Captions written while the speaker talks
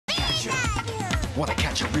Wanna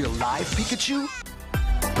catch a real live Pikachu?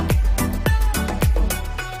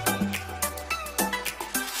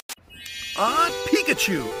 Aunt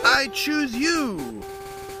Pikachu, I choose you!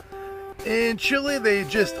 In Chile, they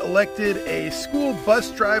just elected a school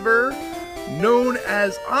bus driver known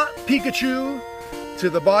as Aunt Pikachu to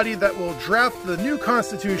the body that will draft the new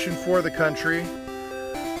constitution for the country.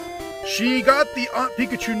 She got the Aunt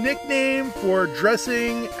Pikachu nickname for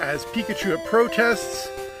dressing as Pikachu at protests,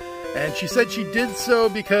 and she said she did so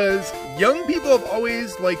because young people have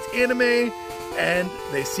always liked anime and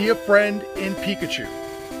they see a friend in Pikachu.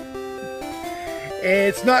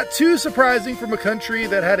 It's not too surprising from a country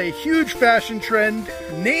that had a huge fashion trend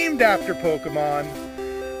named after Pokemon.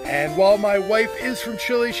 And while my wife is from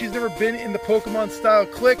Chile, she's never been in the Pokemon style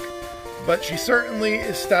clique, but she certainly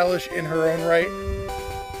is stylish in her own right.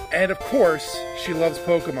 And of course, she loves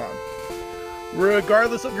Pokemon.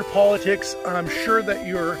 Regardless of your politics, I'm sure that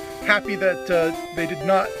you're happy that they did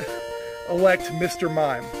not elect Mr.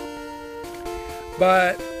 Mime.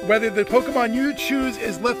 But whether the Pokemon you choose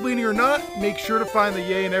is left-leaning or not, make sure to find the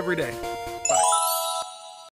yay in every day.